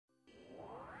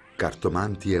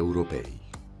Cartomanti Europei.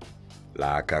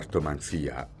 La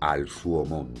cartomanzia ha il suo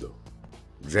mondo.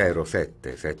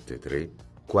 0773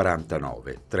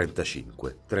 49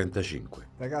 35 35.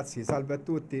 Ragazzi, salve a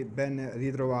tutti, ben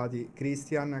ritrovati.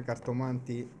 Cristian,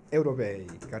 Cartomanti Europei.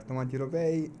 Cartomanti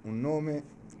Europei, un nome,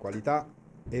 qualità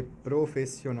e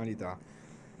professionalità.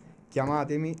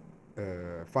 Chiamatemi,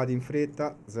 fate in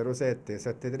fretta,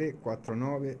 0773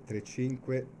 49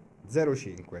 35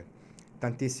 05.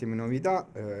 Tantissime novità,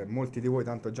 molti di voi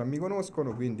tanto già mi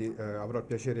conoscono, quindi avrò il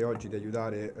piacere oggi di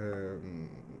aiutare,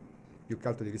 più che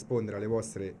altro di rispondere alle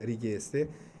vostre richieste.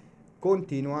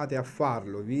 Continuate a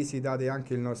farlo, visitate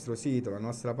anche il nostro sito, la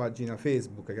nostra pagina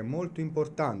Facebook, che è molto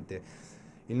importante.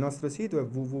 Il nostro sito è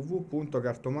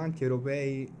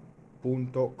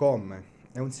www.cartomantieeuropei.com.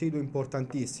 È un sito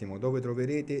importantissimo dove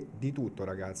troverete di tutto,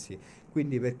 ragazzi.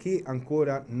 Quindi per chi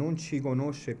ancora non ci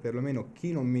conosce, perlomeno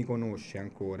chi non mi conosce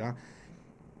ancora,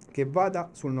 che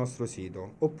vada sul nostro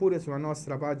sito oppure sulla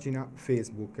nostra pagina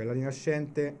Facebook, la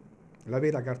Rinascente, la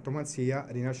vera cartomanzia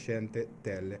Rinascente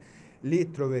Telle. Lì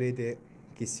troverete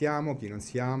chi siamo, chi non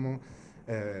siamo,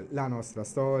 la nostra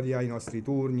storia, i nostri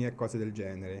turni e cose del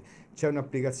genere. C'è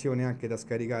un'applicazione anche da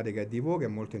scaricare che è di voi, che è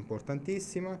molto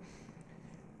importantissima.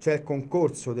 C'è il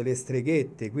concorso delle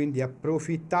streghette, quindi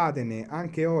approfittatene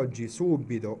anche oggi,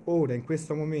 subito, ora, in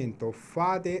questo momento.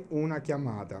 Fate una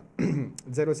chiamata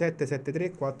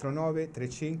 0773 49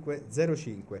 35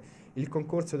 05. Il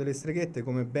concorso delle streghette,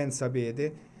 come ben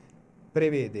sapete,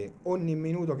 prevede ogni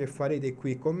minuto che farete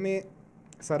qui con me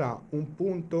sarà un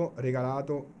punto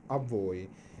regalato a voi.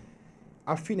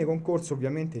 A fine concorso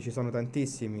ovviamente ci sono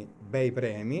tantissimi bei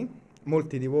premi.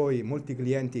 Molti di voi, molti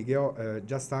clienti che ho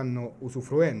già stanno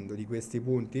usufruendo di questi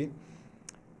punti.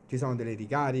 Ci sono delle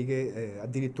ricariche,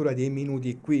 addirittura dei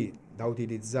minuti qui da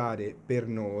utilizzare per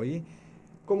noi.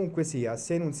 Comunque sia,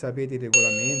 se non sapete il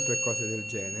regolamento e cose del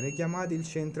genere, chiamate il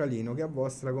centralino che è a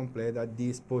vostra completa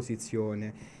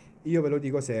disposizione. Io ve lo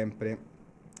dico sempre,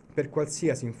 per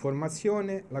qualsiasi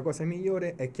informazione la cosa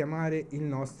migliore è chiamare il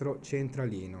nostro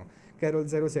centralino, che era il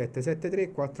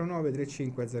 0773 49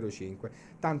 35 05.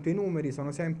 Tanto i numeri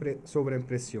sono sempre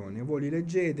sovraimpressione, voi li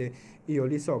leggete, io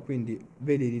li so, quindi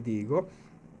ve li ridico,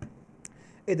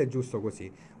 ed è giusto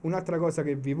così. Un'altra cosa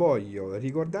che vi voglio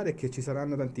ricordare è che ci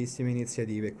saranno tantissime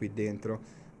iniziative qui dentro.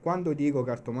 Quando dico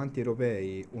Cartomanti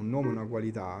Europei, un nome, una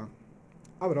qualità,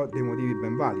 avrò dei motivi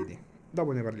ben validi.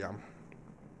 Dopo ne parliamo.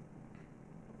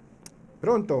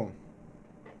 Pronto?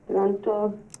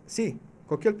 Pronto? Sì,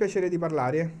 con chi ho il piacere di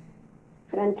parlare?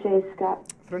 Francesca,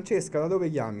 Francesca, da dove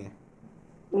chiami?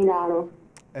 Milano.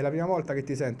 È la prima volta che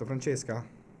ti sento, Francesca?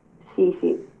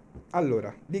 Sì.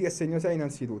 Allora, di che segno sei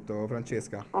innanzitutto,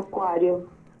 Francesca?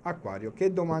 Acquario. Acquario,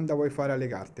 che domanda vuoi fare alle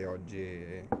carte oggi,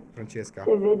 Francesca?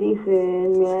 Se vedi se il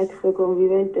mio ex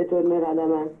convivente tornerà da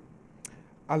me.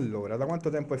 Allora, da quanto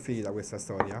tempo è finita questa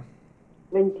storia?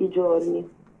 20 giorni.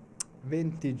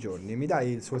 20 giorni. Mi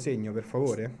dai il suo segno, per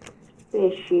favore?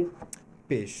 Pesci.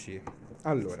 Pesci.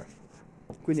 Allora,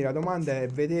 quindi la domanda è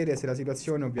vedere se la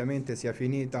situazione ovviamente sia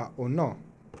finita o no.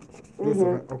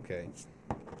 Giusto? Ok.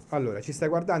 Allora, ci stai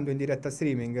guardando in diretta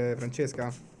streaming,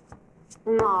 Francesca?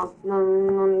 No,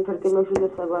 non perché mio figlio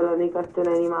sta guardando i cartoni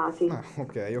animati. Ah,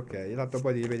 ok. Tanto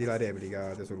poi ti rivedi la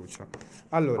replica, tesoluccio.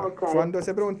 Allora, Ok. quando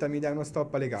sei pronta mi dai uno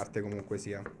stop alle carte comunque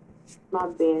sia. Va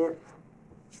bene.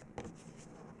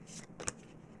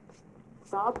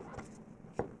 Stop.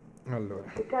 Allora,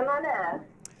 Che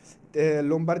canale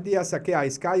Lombardia sa che hai,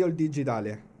 Sky o il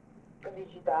digitale? è?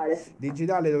 Digitale.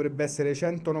 Digitale dovrebbe essere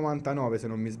 199 se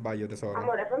non mi sbaglio, tesoro.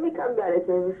 Amore, fammi cambiare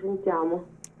se ci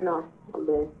sentiamo. No, va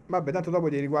bene. Vabbè, tanto dopo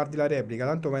ti riguardi la replica,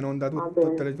 tanto va in onda Va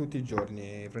bene. tutti i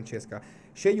giorni, Francesca.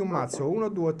 Scegli un mazzo, 1,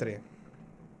 2 o 3.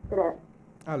 3.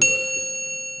 Allora,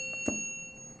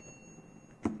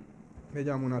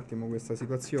 vediamo un attimo questa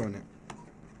situazione.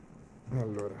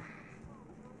 Allora,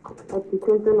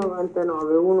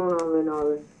 899,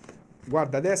 199.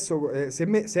 guarda, adesso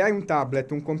se hai un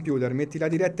tablet, un computer, metti la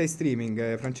diretta in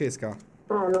streaming, Francesca.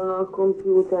 Non ho il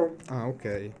computer. Ah,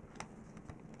 ok.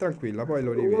 Tranquilla, poi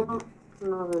lo rivedi.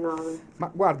 199.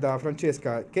 Ma guarda,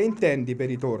 Francesca, che intendi per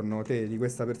ritorno te di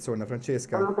questa persona,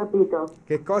 Francesca? Non ho capito.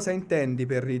 Che cosa intendi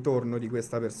per ritorno di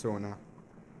questa persona?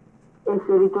 E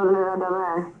se ritornerà da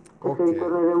me? E Ok. se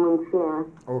ritorneremo insieme?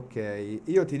 Ok,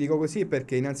 io ti dico così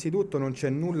perché innanzitutto non c'è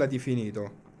nulla di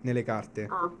finito nelle carte,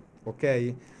 Ah,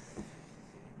 ok?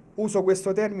 Uso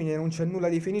questo termine non c'è nulla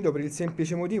di finito per il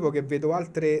semplice motivo che vedo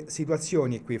altre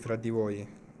situazioni qui fra di voi,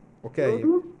 ok?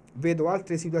 vedi? Vedo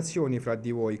altre situazioni fra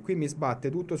di voi, qui mi sbatte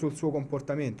tutto sul suo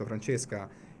comportamento, Francesca,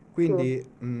 Sì. quindi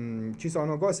ci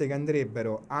sono cose che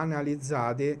andrebbero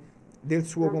analizzate del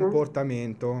suo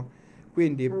comportamento.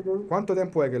 Quindi, Mhm. quanto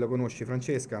tempo è che lo conosci,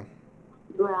 Francesca?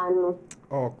 2 anni.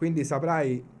 Oh, quindi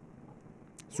saprai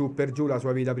su per giù la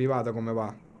sua vita privata come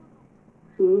va.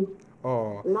 Sì.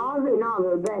 Oh, 9, 9,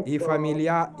 ho i detto.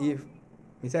 familiari...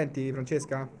 Mi senti,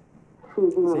 Francesca? Sì,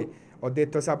 Sì, dimmi. ho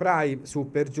detto saprai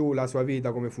su per giù la sua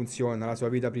vita come funziona, la sua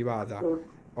vita privata.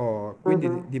 Sì. Oh, quindi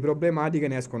Mhm. di problematiche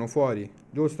ne escono fuori,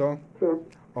 giusto? Sì.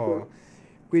 Sì. Oh,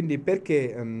 quindi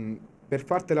perché, per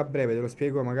fartela breve, te lo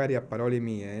spiego magari a parole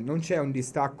mie, non c'è un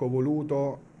distacco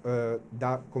voluto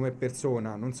come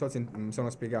persona, non so se mi sono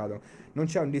spiegato, non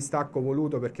c'è un distacco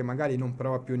voluto perché magari non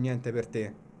prova più niente per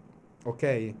te,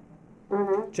 ok?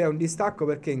 Mhm. C'è un distacco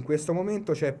perché in questo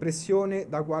momento c'è pressione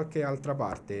da qualche altra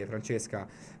parte, Francesca.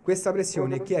 Questa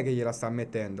pressione chi Mhm. è che gliela sta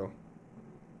mettendo?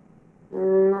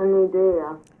 Non ho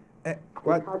idea. Il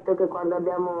Qua fatto è che quando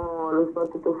abbiamo lo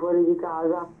sbattuto fuori di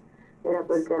casa era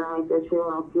perché non mi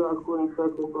piacevano più alcuni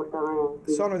suoi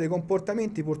comportamenti. sono dei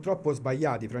comportamenti purtroppo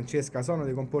sbagliati, Francesca, sono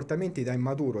dei comportamenti da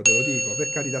immaturo, te lo dico, per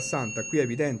carità santa, qui è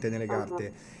evidente nelle Mhm.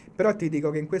 carte. Però ti dico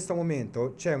che in questo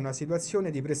momento c'è una situazione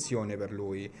di pressione per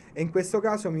lui e in questo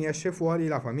caso mi esce fuori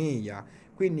la famiglia.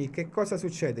 Quindi che cosa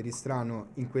succede di strano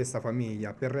in questa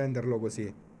famiglia per renderlo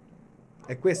così?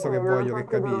 È questo che Non lo voglio so, che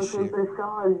chiedono capisci. sempre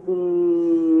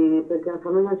soldi perché la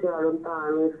famiglia ce l'ha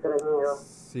lontano, in straniero.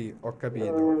 Sì, ho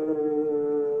capito.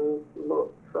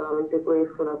 Boh, solamente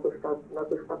questo da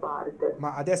questa parte.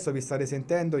 Ma adesso vi state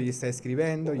sentendo, gli stai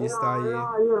scrivendo, gli No, stai...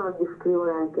 no, io non ti scrivo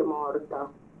neanche morta.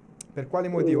 Per quale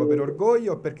motivo? Per E-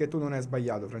 orgoglio o perché tu non hai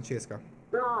sbagliato, Francesca?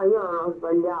 No, io non ho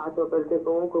sbagliato perché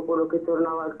comunque quello che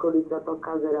tornava alcolizzato a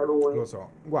casa era lui. Lo so.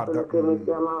 Guarda, Quello che mi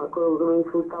chiamava, quello che mi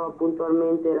insultava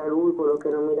puntualmente era lui, quello che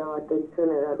non mi dava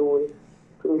attenzione era lui.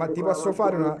 Quindi ma se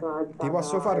quella mattina mi sono ti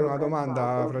posso fare alzata e ho una domanda,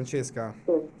 cazzato. Francesca?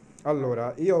 Sì.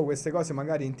 Allora, io queste cose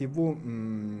magari in TV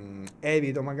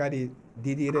evito magari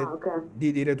Ah, ok.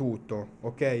 di dire tutto,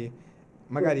 ok? Sì.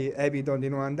 Magari evito di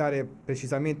non andare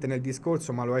precisamente nel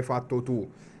discorso, ma lo hai fatto tu.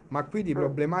 Ma qui di Mm,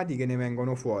 problematiche ne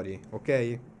vengono fuori,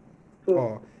 ok? sì.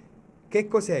 Oh, che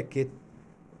cos'è che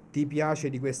ti piace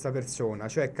di questa persona?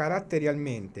 Cioè,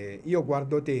 caratterialmente, io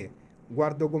guardo te,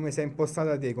 guardo come sei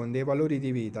impostata te con dei valori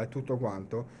di vita e tutto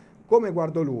quanto. Come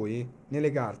guardo lui,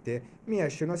 nelle carte, mi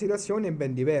esce una situazione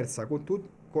ben diversa, con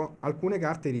alcune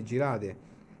carte rigirate.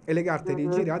 E le carte Mhm,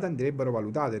 rigirate andrebbero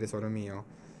valutate, tesoro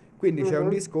mio. Quindi c'è un mhm,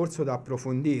 discorso da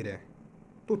approfondire.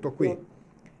 Tutto sì. qui.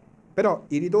 Però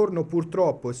il ritorno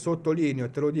purtroppo, e sottolineo, e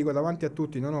te lo dico davanti a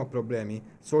tutti, non ho problemi,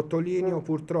 sottolineo Mm,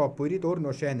 purtroppo il ritorno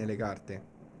c'è nelle carte.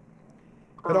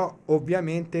 ah, Però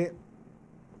ovviamente,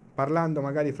 parlando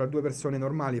magari fra due persone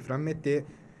normali, fra me e te,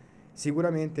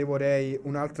 sicuramente vorrei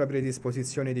un'altra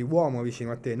predisposizione di uomo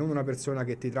vicino a te, non una persona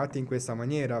che ti tratti in questa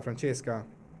maniera, Francesca.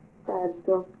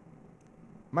 certo.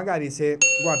 Magari se,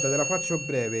 guarda, te la faccio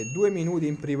breve, 2 minuti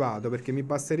in privato, perché mi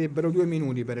basterebbero 2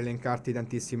 minuti per elencarti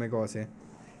tantissime cose. Mhm,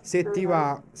 Se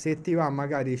ti va,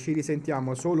 magari ci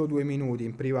risentiamo solo 2 minuti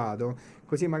in privato,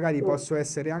 così magari sì. posso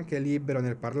essere anche libero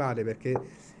nel parlare, perché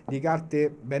di carte,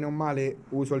 bene o male,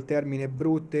 uso il termine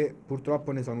brutte,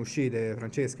 purtroppo ne sono uscite,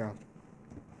 Francesca.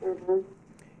 Mhm.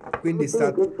 Quindi Brutte in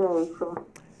sta... che senso?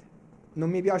 Non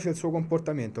mi piace il suo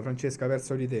comportamento, Francesca,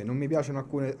 verso di te. Non mi piacciono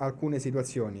alcune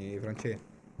situazioni, Francesca.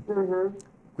 Mhm,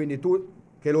 Quindi tu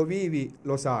che lo vivi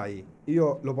lo sai,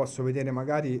 io lo posso vedere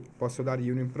magari, posso dargli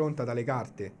un'impronta dalle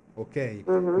carte, ok?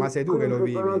 Ma mhm. sei tu che Quindi lo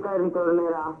secondo vivi. te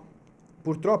ritornerà?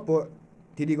 Purtroppo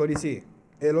ti dico di sì,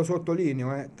 e lo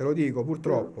sottolineo, te lo dico, Mm,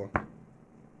 purtroppo.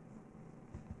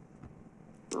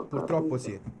 ho Purtroppo capito.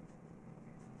 sì.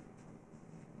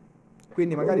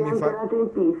 Quindi magari Vedi mi anche fa... la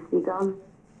tempistica?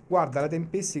 Guarda, la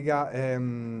tempistica,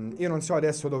 io non so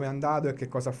adesso dove è andato e che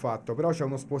cosa ha fatto, però c'è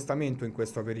uno spostamento in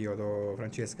questo periodo,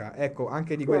 Francesca. Ecco,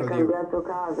 anche di Si è quello ti... cambiato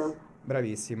casa.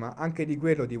 Bravissima, anche di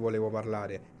quello ti volevo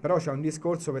parlare, però c'è un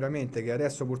discorso veramente che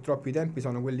adesso purtroppo i tempi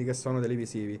sono quelli che sono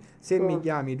televisivi. Se Sì. mi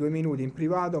chiami 2 minuti in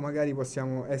privato, magari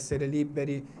possiamo essere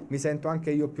liberi, mi sento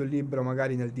anche io più libero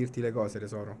magari nel dirti le cose,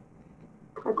 tesoro.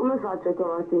 E come faccio a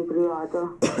chiamarti in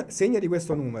privato? Segnati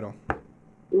questo numero,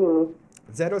 Dimmi.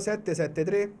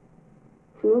 0773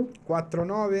 Sì?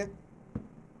 49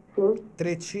 Sì?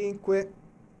 35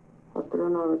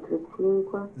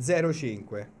 4935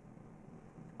 05,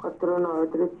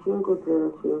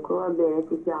 493505, va bene,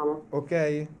 ti chiamo.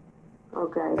 ok?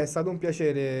 Ok, È stato un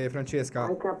piacere, Francesca.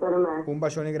 anche per me. Un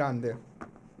bacione grande.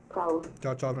 Ciao.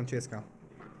 Ciao ciao Francesca.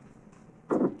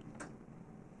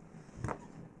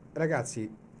 Ragazzi,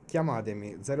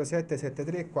 chiamatemi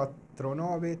 0773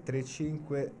 49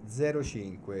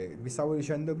 3505. Vi stavo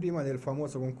dicendo prima del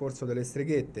famoso concorso delle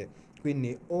streghette.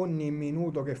 Quindi ogni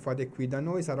minuto che fate qui da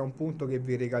noi sarà un punto che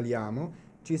vi regaliamo.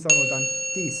 ci sono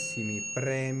tantissimi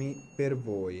premi per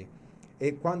voi.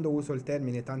 E quando uso il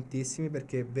termine tantissimi,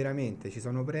 perché veramente ci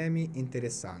sono premi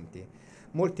interessanti.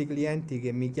 Molti clienti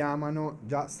che mi chiamano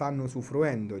già stanno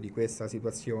usufruendo di questa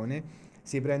situazione,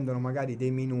 si prendono magari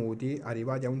dei minuti,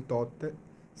 arrivati a un tot,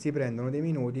 si prendono dei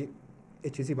minuti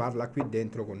e ci si parla qui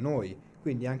dentro con noi.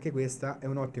 Quindi anche questa è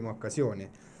un'ottima occasione.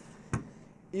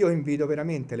 Io invito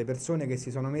veramente le persone che si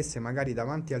sono messe magari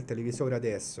davanti al televisore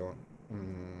adesso,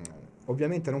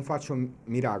 ovviamente non faccio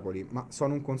miracoli, ma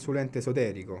sono un consulente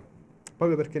esoterico.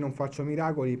 Proprio perché non faccio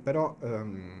miracoli, però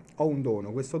ho un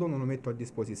dono, questo dono lo metto a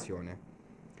disposizione.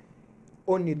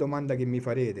 Ogni domanda che mi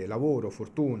farete, lavoro,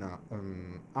 fortuna,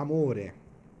 amore,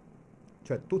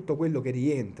 cioè tutto quello che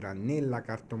rientra nella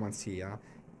cartomanzia,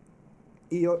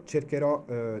 io cercherò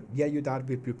di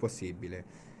aiutarvi il più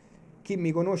possibile. Chi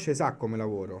mi conosce sa come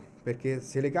lavoro, perché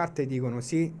se le carte dicono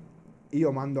sì,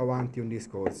 io mando avanti un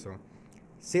discorso.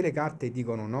 Se le carte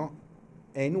dicono no,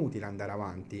 è inutile andare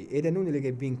avanti ed è inutile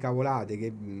che vi incavolate,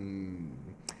 che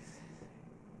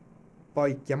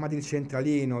poi chiamate il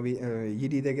centralino, gli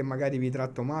dite che magari vi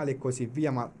tratto male e così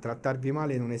via, ma trattarvi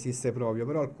male non esiste proprio.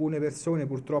 Però alcune persone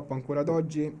purtroppo ancora ad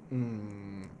oggi,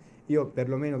 io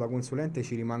perlomeno da consulente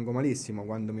ci rimango malissimo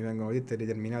quando mi vengono dette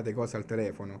determinate cose al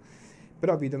telefono.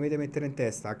 Però vi dovete mettere in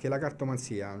testa che la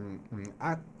cartomanzia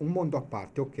ha un mondo a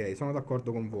parte, ok, sono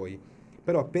d'accordo con voi.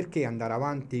 Però perché andare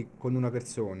avanti con una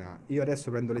persona? Io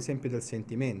adesso prendo l'esempio del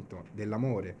sentimento,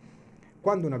 dell'amore.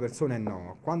 Quando una persona è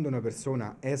no, quando una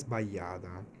persona è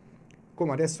sbagliata,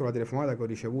 come adesso la telefonata che ho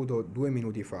ricevuto 2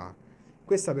 minuti fa,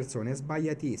 questa persona è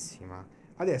sbagliatissima.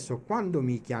 Adesso quando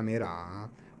mi chiamerà,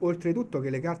 oltretutto che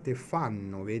le carte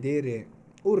fanno vedere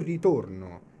un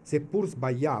ritorno, seppur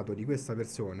sbagliato, di questa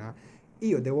persona,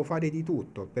 io devo fare di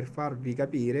tutto per farvi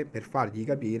capire, per fargli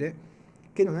capire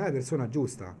che non è la persona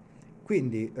giusta.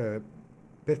 Quindi,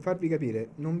 per farvi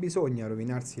capire, non bisogna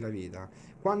rovinarsi la vita.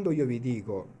 Quando io vi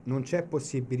dico non c'è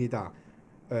possibilità,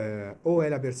 o è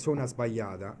la persona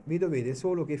sbagliata, vi dovete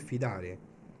solo che fidare.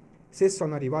 Se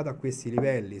sono arrivato a questi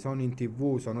livelli, sono in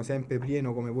TV, sono sempre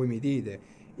pieno come voi mi dite,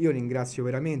 io ringrazio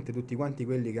veramente tutti quanti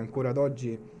quelli che ancora ad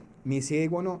oggi mi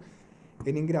seguono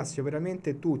e ringrazio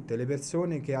veramente tutte le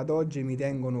persone che ad oggi mi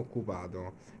tengono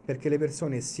occupato, perché le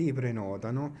persone si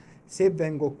prenotano. Se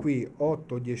vengo qui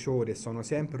 8-10 ore e sono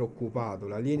sempre occupato,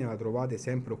 la linea la trovate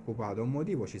sempre occupata, un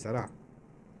motivo ci sarà.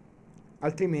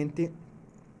 Altrimenti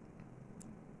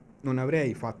non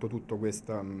avrei fatto tutto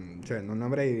questo, cioè non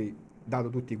avrei dato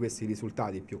tutti questi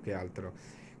risultati più che altro.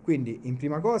 Quindi, in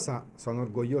prima cosa, sono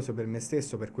orgoglioso per me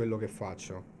stesso per quello che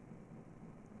faccio.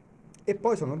 E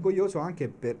poi sono orgoglioso anche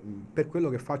per quello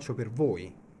che faccio per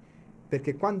voi.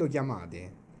 Perché quando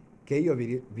chiamate che io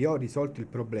vi ho risolto il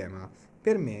problema,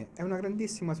 per me è una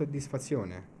grandissima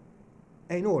soddisfazione.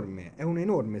 È enorme, è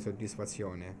un'enorme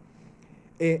soddisfazione.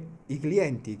 E i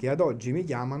clienti che ad oggi mi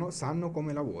chiamano sanno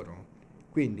come lavoro.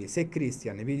 Quindi se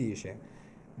Cristian vi dice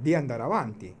di andare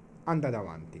avanti, andate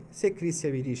avanti. Se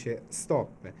Cristian vi dice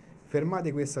stop,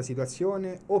 fermate questa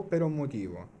situazione o per un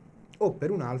motivo o per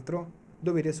un altro,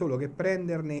 dovete solo che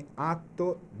prenderne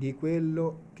atto di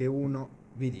quello che uno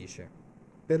vi dice.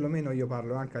 Perlomeno io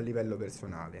parlo anche a livello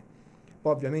personale.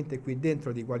 Poi ovviamente qui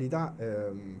dentro di qualità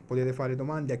potete fare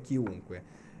domande a chiunque,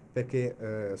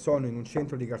 perché sono in un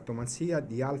centro di cartomanzia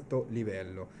di alto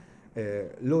livello.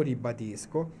 Lo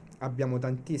ribadisco, abbiamo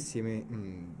tantissimi,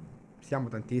 siamo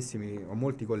tantissimi, ho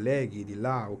molti colleghi di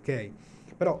là, ok?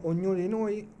 Però ognuno di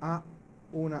noi ha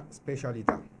una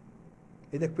specialità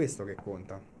ed è questo che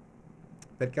conta,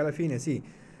 perché alla fine sì,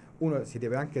 uno si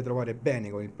deve anche trovare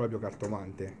bene con il proprio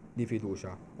cartomante di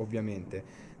fiducia,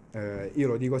 ovviamente. Io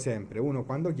lo dico sempre, uno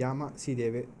quando chiama si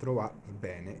deve trovare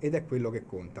bene ed è quello che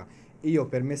conta. Io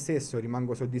per me stesso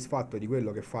rimango soddisfatto di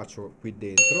quello che faccio qui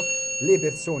dentro, le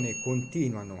persone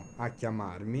continuano a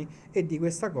chiamarmi e di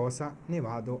questa cosa ne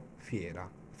vado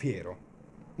fiero,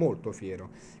 molto fiero.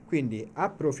 Quindi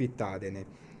approfittatene.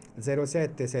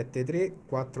 0773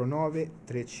 49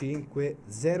 35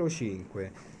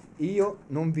 05. Io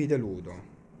non vi deludo.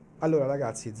 Allora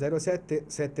ragazzi,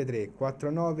 0773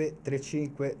 49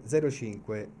 35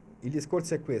 05. Il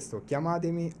discorso è questo,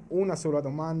 chiamatemi, una sola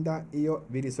domanda, io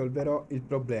vi risolverò il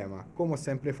problema, come ho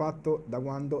sempre fatto da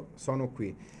quando sono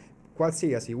qui.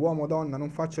 Qualsiasi uomo o donna, non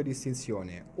faccio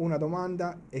distinzione, una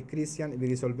domanda e Cristian vi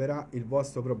risolverà il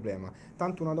vostro problema.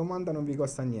 Tanto una domanda non vi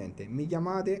costa niente, mi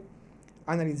chiamate,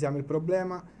 analizziamo il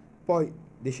problema, poi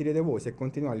decidete voi se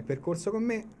continuare il percorso con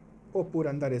me oppure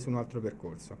andare su un altro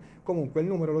percorso. Comunque il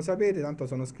numero lo sapete, tanto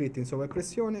sono scritti in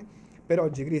sovraimpressione. Per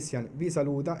oggi Cristian vi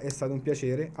saluta, è stato un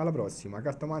piacere, alla prossima,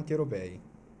 Cartomanti Europei.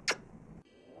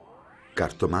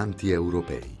 Cartomanti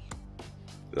Europei.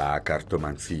 La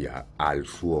cartomanzia ha il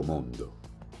suo mondo.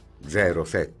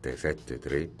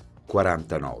 0773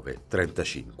 49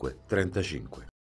 35 35